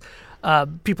things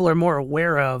people are more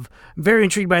aware of. I'm very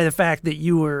intrigued by the fact that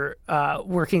you were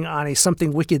working on a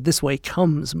Something Wicked This Way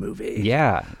Comes movie.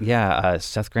 Yeah.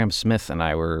 Seth Grahame-Smith and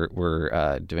I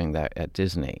were doing that at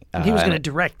Disney. And he was going to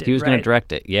direct it. He was going to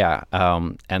direct it, yeah.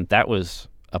 And that was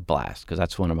a blast because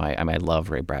that's one of my. I mean, I love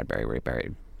Ray Bradbury. Ray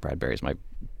Bradbury is my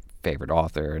favorite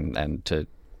author, and to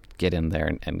get in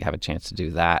there and have a chance to do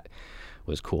that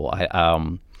was cool.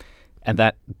 And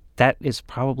that is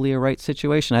probably a right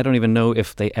situation. I don't even know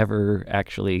if they ever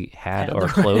actually had or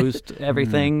closed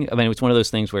everything. I mean, it's one of those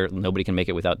things where nobody can make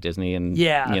it without Disney, and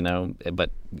you know.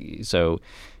 But so,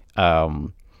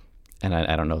 and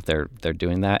I don't know if they're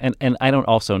doing that, and I don't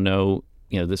also know.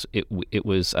 You know, this it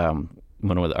was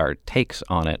one of our takes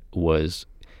on it was,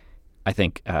 I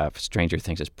think Stranger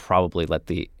Things has probably let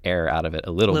the air out of it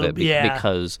a little bit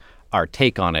because our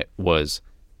take on it was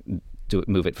to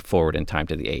move it forward in time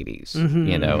to the 80s,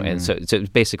 you know, and so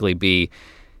basically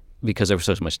because there was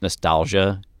so much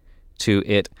nostalgia to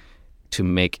it, to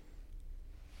make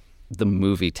the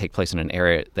movie take place in an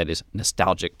era that is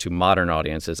nostalgic to modern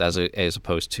audiences as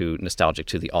opposed to nostalgic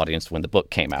to the audience when the book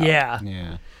came out.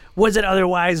 Yeah. Was it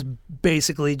otherwise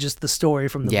basically just the story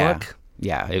from the book?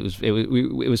 Yeah, it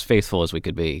was faithful as we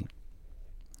could be.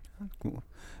 Cool.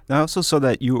 I also saw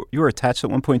that you were attached at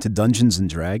one point to Dungeons and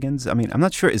Dragons. I mean, I'm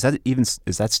not sure. Is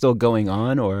that still going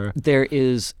on, or there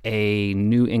is a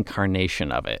new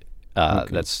incarnation of it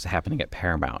that's happening at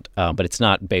Paramount, but it's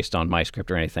not based on my script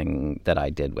or anything that I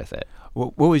did with it.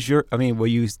 What was your? I mean, were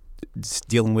you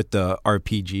dealing with the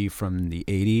RPG from the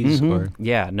 80s? Or?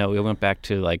 Yeah, no, we went back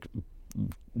to like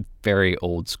very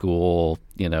old school,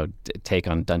 you know, take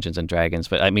on Dungeons and Dragons.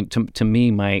 But I mean, to me,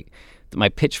 my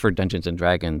pitch for Dungeons and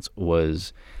Dragons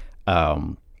was,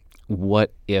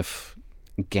 what if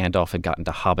Gandalf had gotten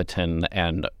to Hobbiton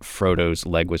and Frodo's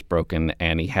leg was broken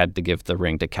and he had to give the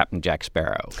ring to Captain Jack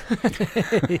Sparrow?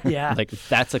 Yeah, like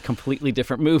that's a completely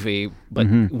different movie, but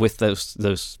with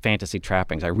those fantasy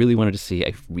trappings. I really wanted to see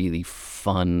a really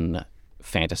fun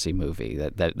fantasy movie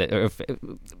that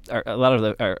a lot of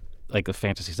the like the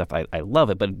fantasy stuff. I love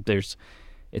it, but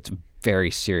it's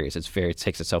very serious. It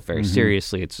takes itself very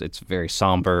seriously. It's very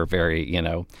somber, very, you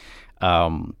know,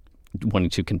 wanting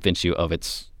to convince you of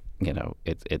its, you know,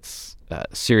 its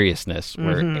seriousness.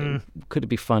 Where could it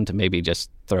be fun to maybe just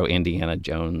throw Indiana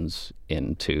Jones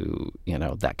into, you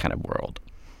know, that kind of world?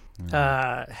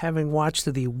 Having watched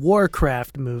the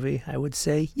Warcraft movie, I would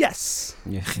say yes.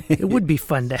 Yeah. It would be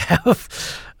fun to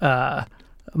have a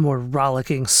more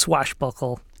rollicking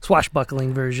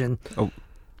swashbuckling version. Oh,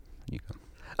 you go.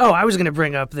 Oh, I was going to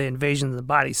bring up the Invasion of the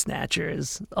Body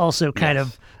Snatchers, also kind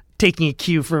of taking a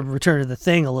cue from Return of the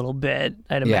Thing a little bit,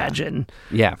 I'd imagine.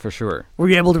 Yeah, for sure. Were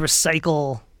you able to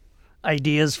recycle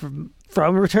ideas from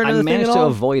Return of the Thing at all? I managed to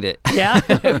avoid it. Yeah?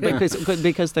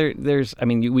 because there's, I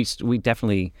mean, we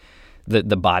definitely,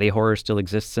 the body horror still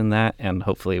exists in that, and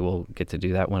hopefully we'll get to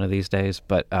do that one of these days.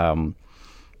 But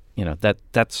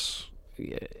that's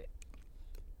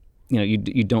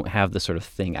you don't have the sort of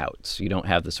thing outs. You don't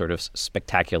have the sort of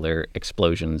spectacular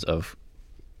explosions of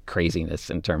craziness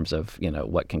in terms of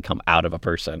what can come out of a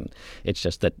person. It's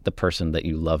just that the person that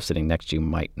you love sitting next to you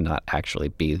might not actually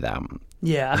be them.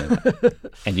 Yeah.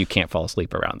 And you can't fall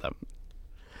asleep around them.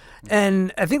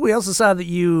 And I think we also saw that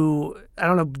I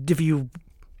don't know if you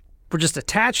were just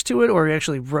attached to it or you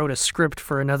actually wrote a script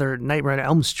for another Nightmare on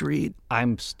Elm Street.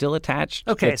 I'm still attached.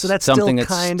 Okay, It's so that's something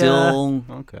still that's kinda... still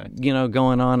Okay.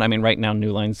 Going on. I mean, right now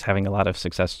New Line's having a lot of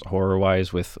success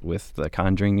horror-wise with the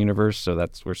Conjuring universe, so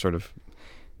we're sort of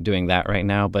doing that right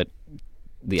now. But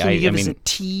Can you give us a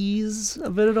tease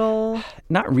of it at all?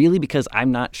 Not really, because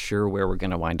I'm not sure where we're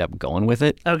going to wind up going with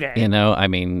it. Okay. I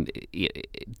mean,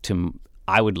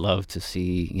 I would love to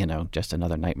see, just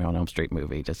another Nightmare on Elm Street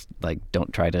movie. Just like,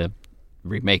 don't try to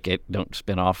remake it. Don't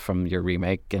spin off from your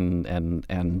remake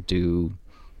and do,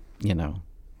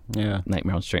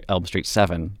 Nightmare on Elm Street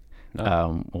 7.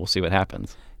 No. We'll see what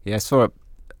happens. Yeah, I saw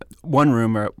one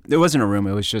rumor. It wasn't a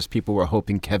rumor. It was just people were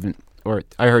hoping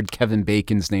I heard Kevin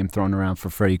Bacon's name thrown around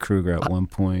for Freddy Krueger at one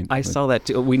point. I saw that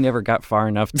too. We never got far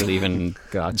enough to even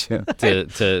Gotcha.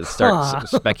 to start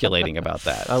speculating about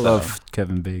that. I love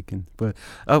Kevin Bacon. But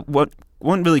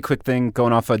one really quick thing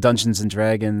going off of Dungeons and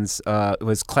Dragons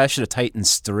was Clash of the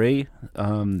Titans 3.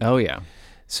 Oh, yeah.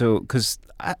 So, because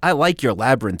I like your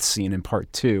labyrinth scene in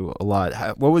part 2 a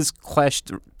lot. What was Clash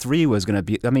 3 was going to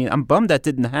be? I mean, I'm bummed that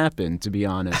didn't happen, to be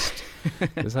honest.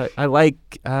 Because I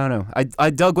don't know. I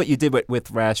dug what you did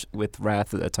with Wrath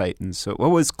of the Titans. So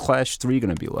what was Clash 3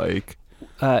 going to be like?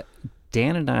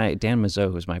 Dan Mazzo,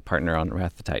 who's my partner on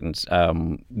Wrath of the Titans,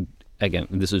 again,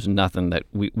 this is nothing that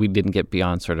we didn't get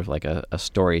beyond sort of like a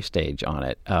story stage on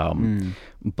it.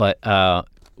 But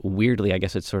weirdly, I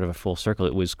guess it's sort of a full circle.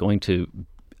 It was going to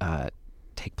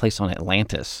take place on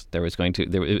Atlantis. There was going to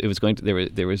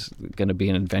be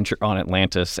an adventure on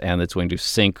Atlantis, and it's going to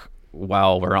sink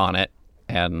while we're on it,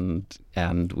 and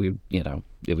we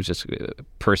it was just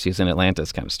Perseus in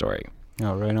Atlantis kind of story.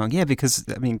 Oh, right on. Yeah, because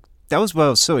I mean that was what I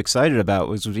was so excited about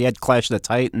was we had Clash of the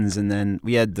Titans, and then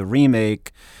we had the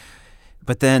remake.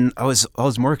 But then I was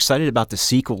more excited about the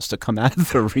sequels to come out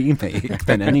of the remake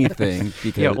than anything.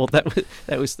 Because yeah, well, that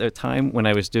was the time when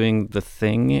I was doing The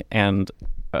Thing and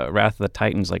Wrath of the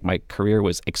Titans. Like my career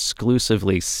was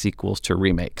exclusively sequels to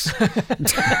remakes.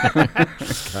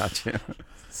 Gotcha.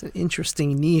 It's an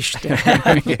interesting niche to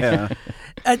have. Yeah.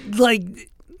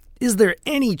 Is there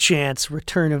any chance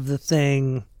Return of the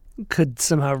Thing could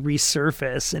somehow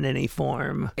resurface in any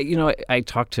form? I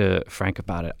talked to Frank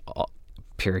about it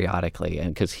periodically,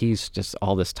 and because he's just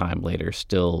all this time later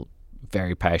still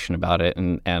very passionate about it,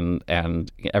 and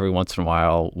every once in a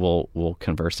while we'll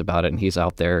converse about it, and he's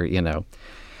out there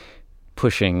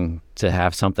pushing to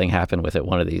have something happen with it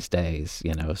one of these days,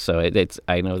 so it's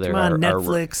I know there Come on, are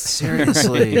Netflix.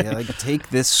 Seriously, take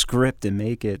this script and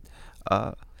make it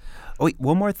wait,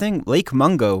 one more thing. Lake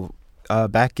Mungo,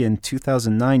 back in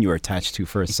 2009 you were attached to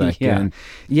for a second.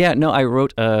 No, I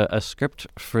wrote a script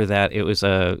for that. It was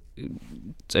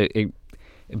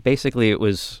basically it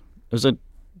was a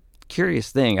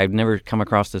curious thing. I've never come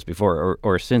across this before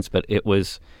or since, but it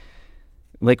was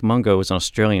Lake Mungo was an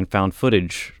Australian found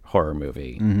footage horror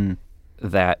movie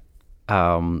that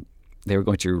they were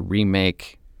going to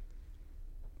remake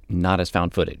not as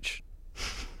found footage.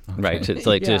 Okay. Right, to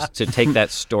take that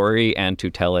story and to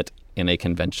tell it in a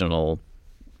conventional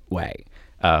way.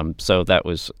 So that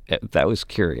was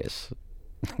curious.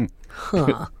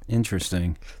 Huh.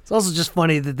 Interesting. It's also just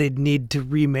funny that they'd need to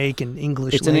remake an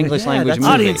English It's an English language movie.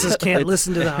 Audiences can't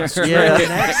listen to the Australian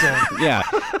accent. Yeah.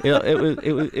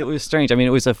 It was strange. I mean,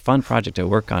 it was a fun project to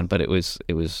work on, but it was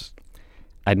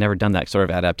I'd never done that sort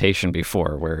of adaptation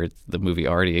before where the movie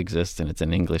already exists and it's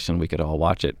in English and we could all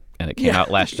watch it, and it came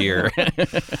out last year. Yeah,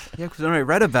 because when I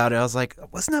read about it, I was like,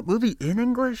 wasn't that movie in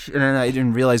English? And then I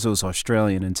didn't realize it was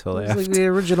Australian until It after. was like the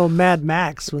original Mad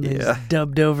Max when they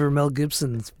dubbed over Mel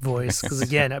Gibson's voice. Because,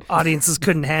 again, audiences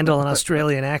couldn't handle an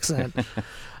Australian accent.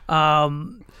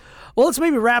 Well, let's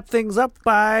maybe wrap things up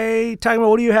by talking about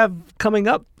what do you have coming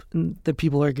up that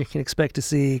people can expect to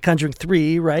see. Conjuring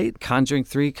 3, right? Conjuring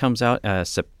 3 comes out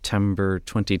September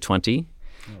 2020.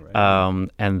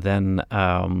 And then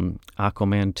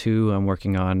Aquaman 2 I'm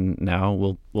working on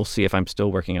now. We'll see if I'm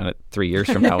still working on it 3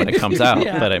 years from now when it comes out.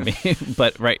 Yeah.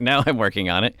 But right now I'm working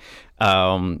on it.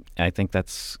 I think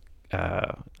that's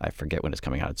I forget when it's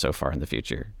coming out. It's so far in the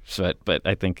future. But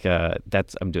I think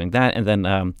I'm doing that. And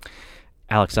then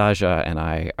Alex Aja and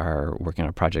I are working on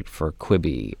a project for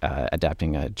Quibi,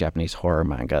 adapting a Japanese horror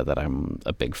manga that I'm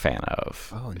a big fan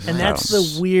of. Oh, nice. And that's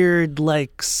the weird,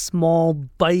 like, small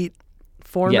bite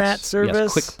format service?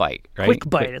 Yes, Quick Bite, right? Quick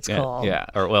Bite, it's called. Yeah,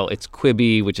 or well, it's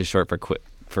Quibi, which is short for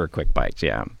Quick Bites,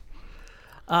 yeah.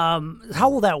 How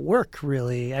will that work,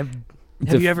 really? Have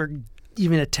you ever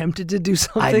even attempted to do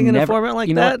something in a format like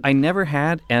you that? Know what? I never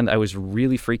had, and I was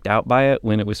really freaked out by it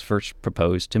when it was first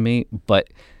proposed to me. But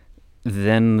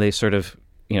then they sort of,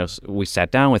 we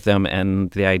sat down with them,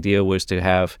 and the idea was to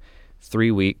have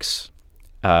 3 weeks,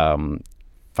 5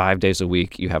 days a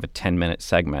week, you have a 10-minute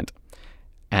segment.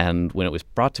 And when it was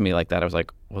brought to me like that, I was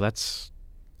like, well, that's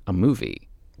a movie.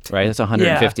 Right, that's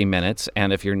 150 minutes,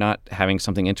 and if you're not having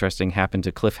something interesting happen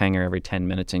to cliffhanger every 10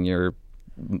 minutes in your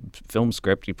film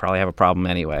script, you probably have a problem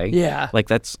anyway. Yeah,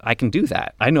 like I can do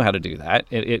that. I know how to do that.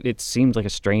 It seemed like a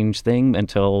strange thing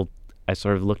until I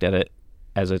sort of looked at it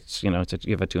as you have a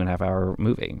 2.5-hour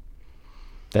movie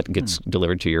that gets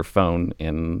delivered to your phone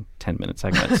in 10-minute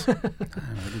segments. What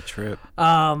a trip.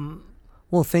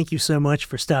 Well, thank you so much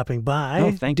for stopping by.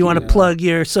 Oh, thank Do you you. want to plug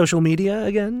your social media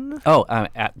again? Oh, I'm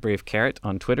at Brave Carrot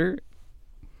on Twitter,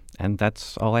 and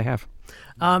that's all I have.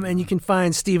 And you can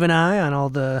find Steve and I on all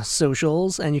the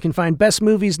socials, and you can find Best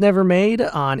Movies Never Made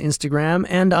on Instagram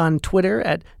and on Twitter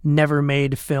at Never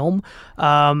Made Film.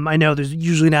 I know there's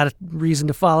usually not a reason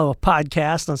to follow a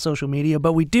podcast on social media,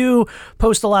 but we do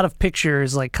post a lot of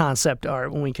pictures, like concept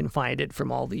art, when we can find it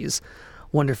from all these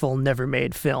wonderful Never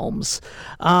Made films.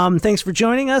 Thanks for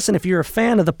joining us, and if you're a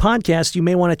fan of the podcast, you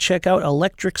may want to check out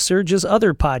Electric Surge's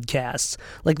other podcasts,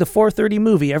 like the 4:30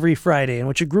 Movie every Friday, in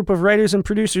which a group of writers and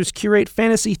producers curate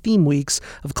fantasy theme weeks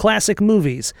of classic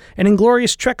movies, and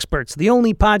Inglorious Treksperts, the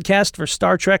only podcast for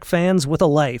Star Trek fans with a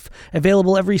life,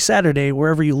 available every Saturday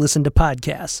wherever you listen to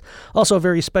podcasts. Also, a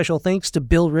very special thanks to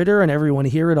Bill Ritter and everyone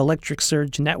here at Electric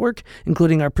Surge Network,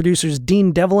 including our producers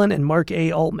Dean Devlin and Mark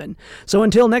A. Altman. So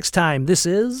until next time, this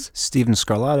is Steven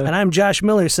Scarlatta. And I'm Josh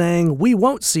Miller saying we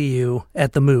won't see you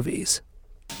at the movies.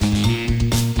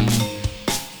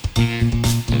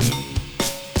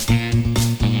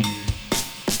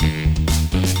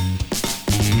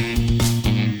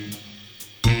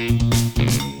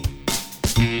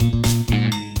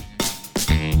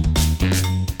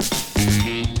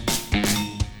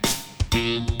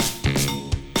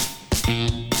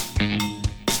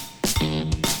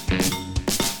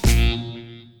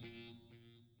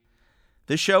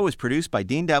 This show was produced by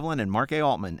Dean Devlin and Mark A.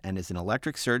 Altman and is an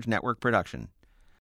Electric Surge Network production.